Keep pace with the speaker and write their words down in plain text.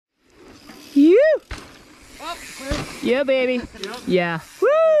Yeah, baby. Yeah.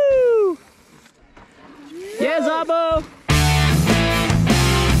 Woo! Yeah, Szabo!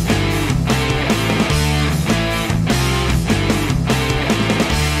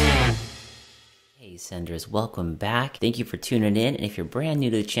 Hey Senders, welcome back. Thank you for tuning in, and if you're brand new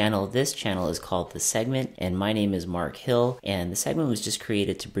to the channel, this channel is called The Segment, and my name is Mark Hill, and The Segment was just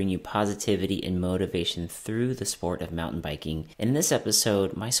created to bring you positivity and motivation through the sport of mountain biking. And in this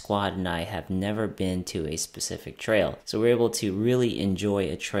episode, my squad and I have never been to a specific trail, so we're able to really enjoy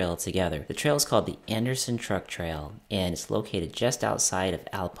a trail together. The trail is called the Anderson Truck Trail, and it's located just outside of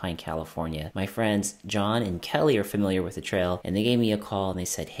Alpine, California. My friends John and Kelly are familiar with the trail, and they gave me a call and they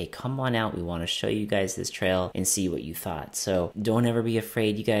said, hey, come on out, we want to show you guys this trail and see what you thought. So don't ever be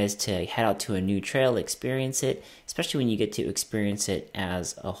afraid, you guys, to head out to a new trail, experience it, especially when you get to experience it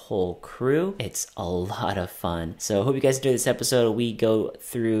as a whole crew. It's a lot of fun. So hope you guys enjoy this episode. We go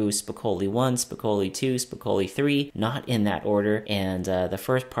through Spicoli 1, Spicoli 2, Spicoli 3, not in that order, and the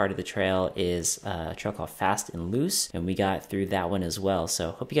first part of the trail is a trail called Fast and Loose, and we got through that one as well.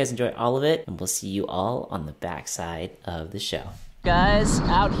 So hope you guys enjoy all of it, and we'll see you all on the backside of the show. Guys,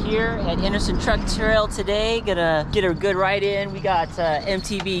 out here at Anderson Truck Trail today, gonna get a good ride in. We got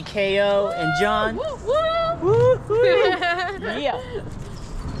MTB KO and John. Woo, woo. Yeah.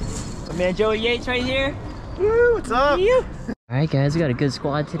 My man Joey Yates right here. Woo, what's up? All right, guys, we got a good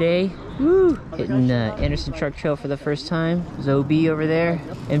squad today. Woo! Hitting Anderson Truck Trail for the first time. There's OB over there.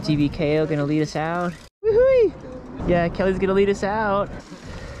 MTB KO gonna lead us out. Woohoo! Yeah, Kelly's gonna lead us out.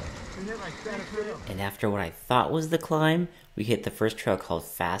 And after what I thought was the climb, we hit the first trail called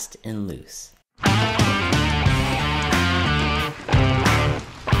Fast and Loose.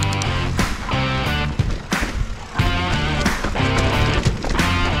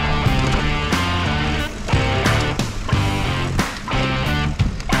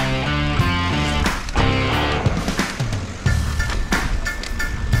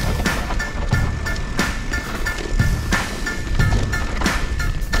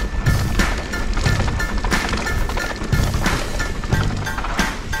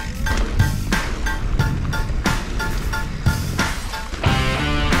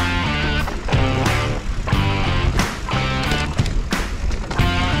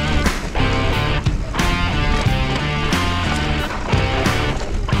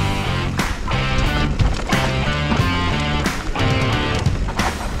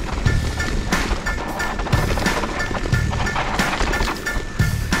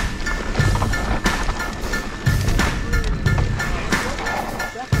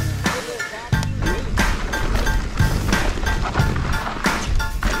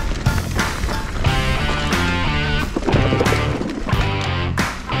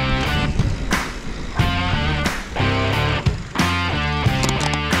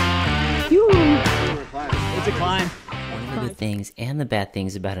 And the bad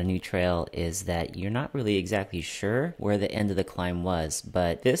things about a new trail is that you're not really exactly sure where the end of the climb was,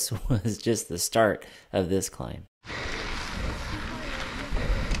 but this was just the start of this climb.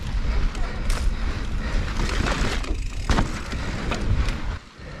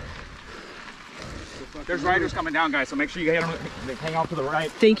 There's riders coming down, guys, so make sure you hang off to the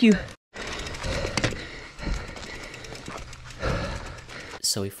right. Thank you.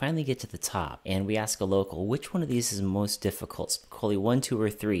 So we finally get to the top, and we ask a local, which one of these is most difficult, Spicoli 1, 2, or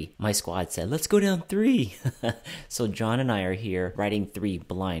 3? My squad said, let's go down 3. So John and I are here riding 3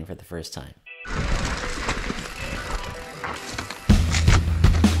 blind for the first time.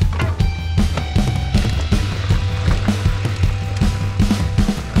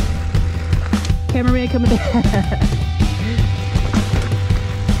 Cameraman coming down.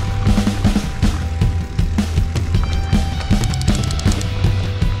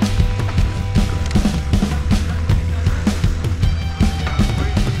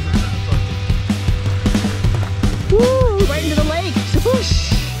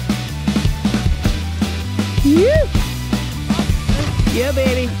 Yeah,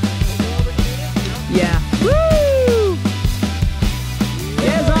 baby. Yeah. Woo!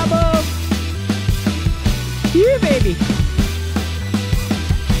 Yeah, Szabo. Yeah, baby.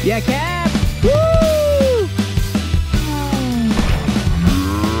 Yeah, Cap. Woo!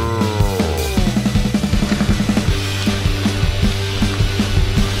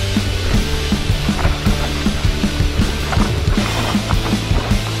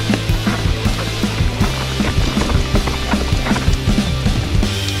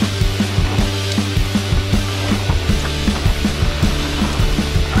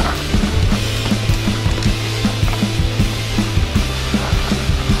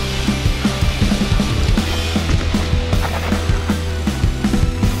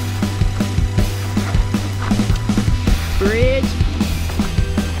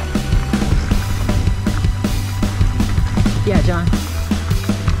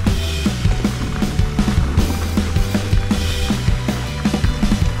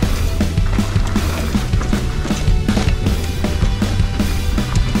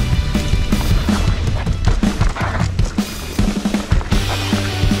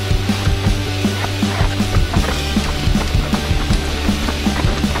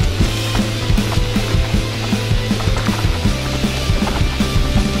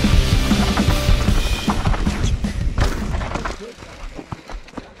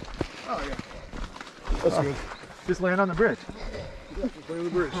 Just land on the bridge. Yeah, just land on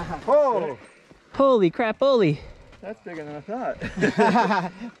the bridge. Oh! Holy crap, holy. That's bigger than I thought.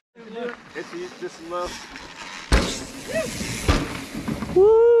 It's just low.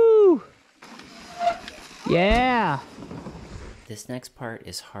 Woo! Yeah! This next part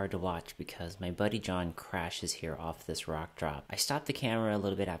is hard to watch because my buddy John crashes here off this rock drop. I stopped the camera a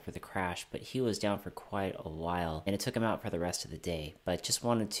little bit after the crash, but he was down for quite a while and it took him out for the rest of the day. But just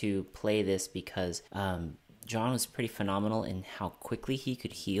wanted to play this because John was pretty phenomenal in how quickly he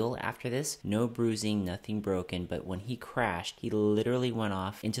could heal after this. No bruising, nothing broken, but when he crashed, he literally went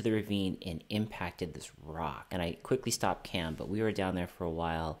off into the ravine and impacted this rock. And I quickly stopped cam, but we were down there for a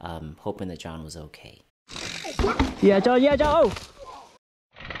while, hoping that John was okay. Yeah, John, yeah, John! Oh.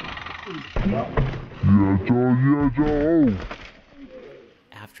 Yeah, John, yeah, John!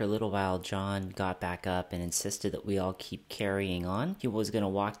 After a little while, John got back up and insisted that we all keep carrying on. He was going to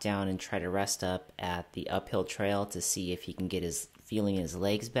walk down and try to rest up at the uphill trail to see if he can get his feeling in his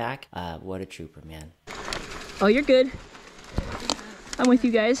legs back. What a trooper, man. Oh, you're good. I'm with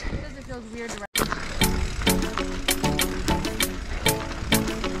you guys. Because it feels weird to ride.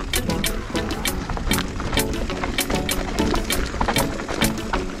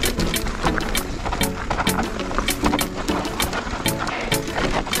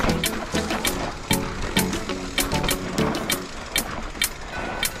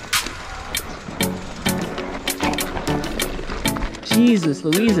 Jesus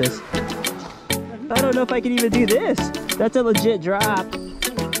Louises. I don't know if I can even do this. That's a legit drop.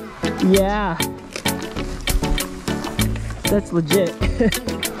 Yeah. That's legit.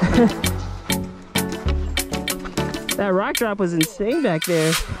 That rock drop was insane back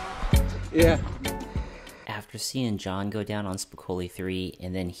there. Yeah. After seeing John go down on Spicoli 3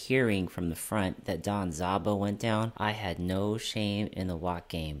 and then hearing from the front that Don Szabo went down, I had no shame in the walk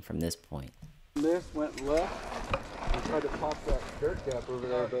game from this point. This went left. I tried to pop that dirt gap over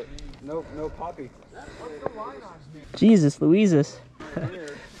there, but no poppy. Jesus Louises.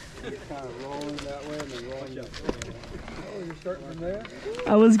 Here, it's kind of rolling that way and then rolling that way. Oh, you're starting from there?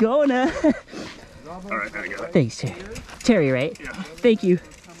 I was going All right, there you go. Thanks, Terry. Terry, right? Yeah. Thank you.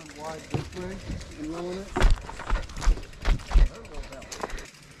 Coming wide this way and rolling it.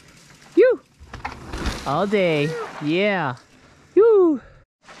 You. All day. Yeah. You.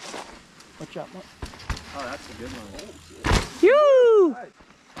 Watch out, Mark. Oh, that's a good one. You.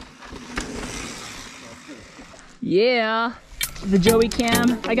 Yeah. The Joey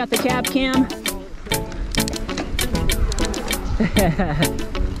cam. I got the cab cam.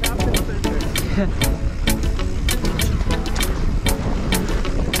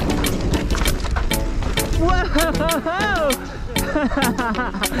 Whoa!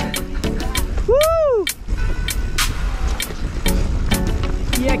 Woo!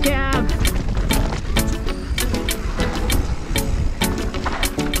 Yeah, cab.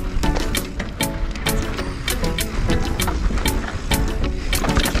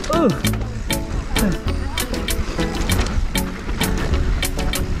 Ooh.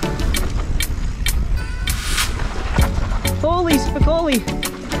 Holy Spicoli!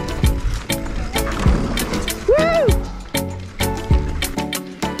 Woo!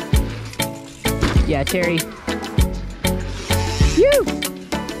 Yeah, Terry. You.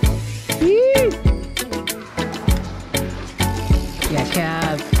 Yeah,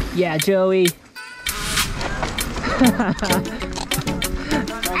 Cav. Yeah, Joey.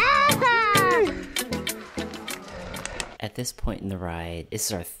 At this point in the ride, this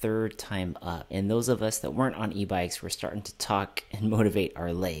is our third time up, and those of us that weren't on e-bikes were starting to talk and motivate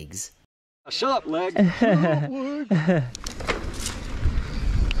our legs. Shut up, leg.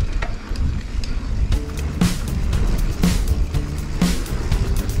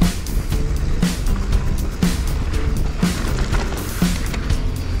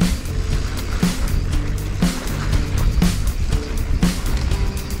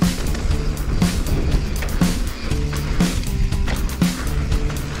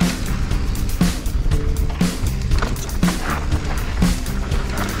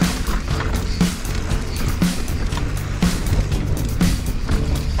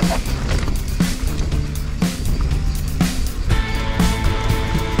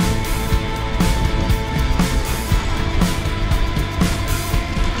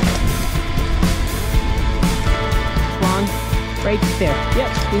 Right there. Yep,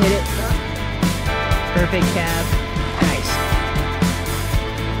 we hit it. Perfect cab. Nice.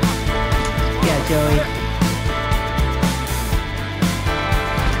 Yeah, Joey.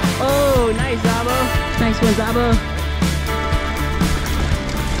 Oh, nice, Szabo. Nice one, Szabo.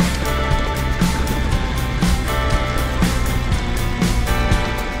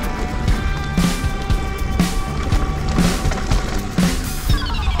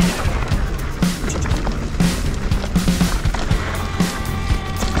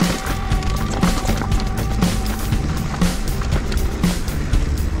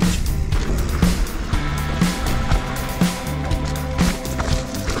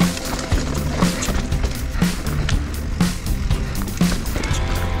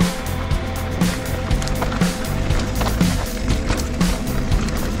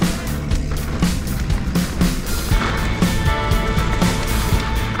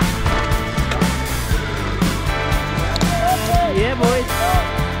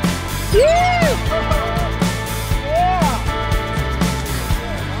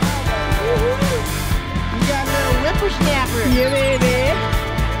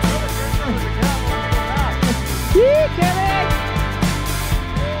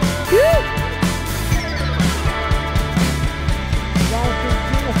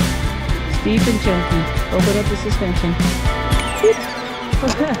 Nice and chunky. Open up the suspension.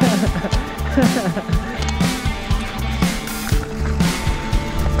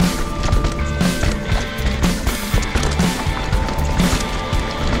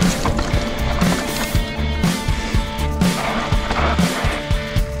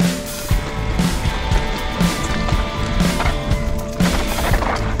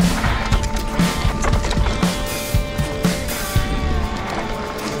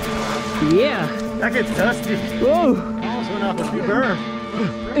 Yeah. That gets dusty. Whoa. Almost went off a few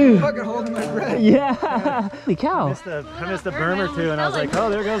berm. Fucking holding my breath. Yeah. Holy cow. I missed a berm or two, and I was like, oh,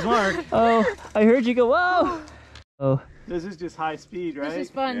 there goes Mark. Oh, I heard you go, whoa. Oh. This is just high speed, right? This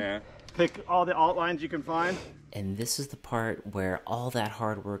is fun. Yeah. Pick all the alt lines you can find. And this is the part where all that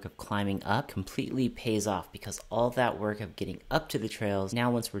hard work of climbing up completely pays off, because all that work of getting up to the trails,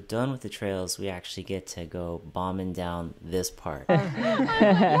 now once we're done with the trails, we actually get to go bombing down this part.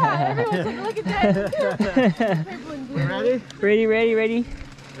 Yeah, everyone's like, look at that. You ready? Ready, ready, ready?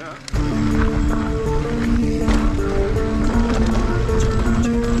 Yeah.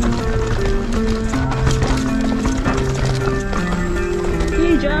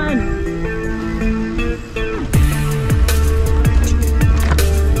 Hey, John.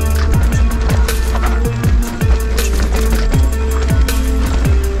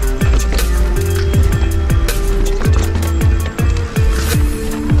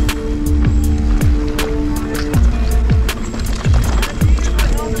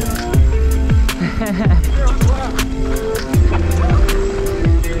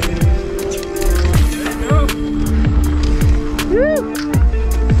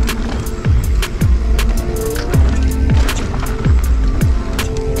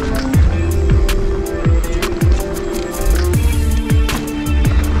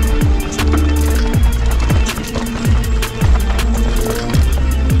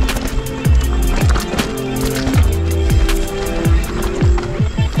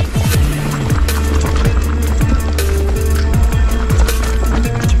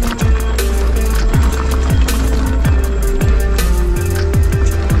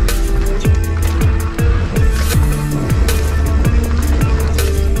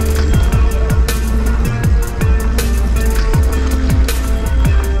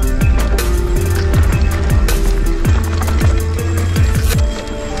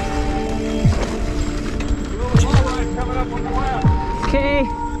 Okay.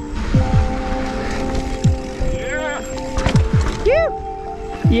 Yeah.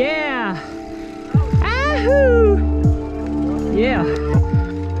 Yeah. Ahoo. Yeah.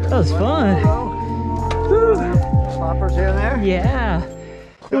 That was fun. Woo. Poppers here and there. Yeah.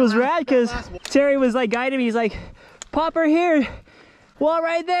 It was rad because Terry was like guiding me. He's like, popper here. Wall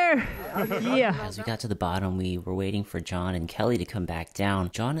right there. Yeah. As we got to the bottom, we were waiting for John and Kelly to come back down.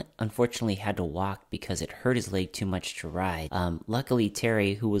 John unfortunately had to walk because it hurt his leg too much to ride. Luckily,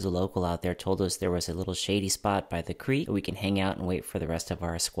 Terry, who was a local out there, told us there was a little shady spot by the creek where we can hang out and wait for the rest of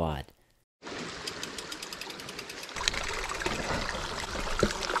our squad.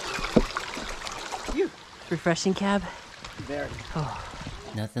 Refreshing cab. There.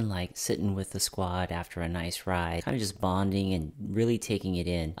 Nothing like sitting with the squad after a nice ride, kind of just bonding and really taking it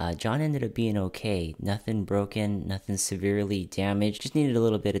in. John ended up being okay. Nothing broken, nothing severely damaged. Just needed a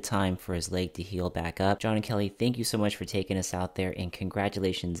little bit of time for his leg to heal back up. John and Kelly, thank you so much for taking us out there, and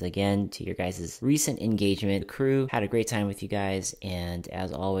congratulations again to your guys' recent engagement. The crew had a great time with you guys, and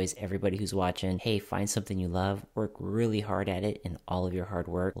as always, everybody who's watching, hey, find something you love, work really hard at it, and all of your hard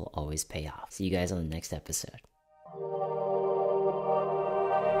work will always pay off. See you guys on the next episode.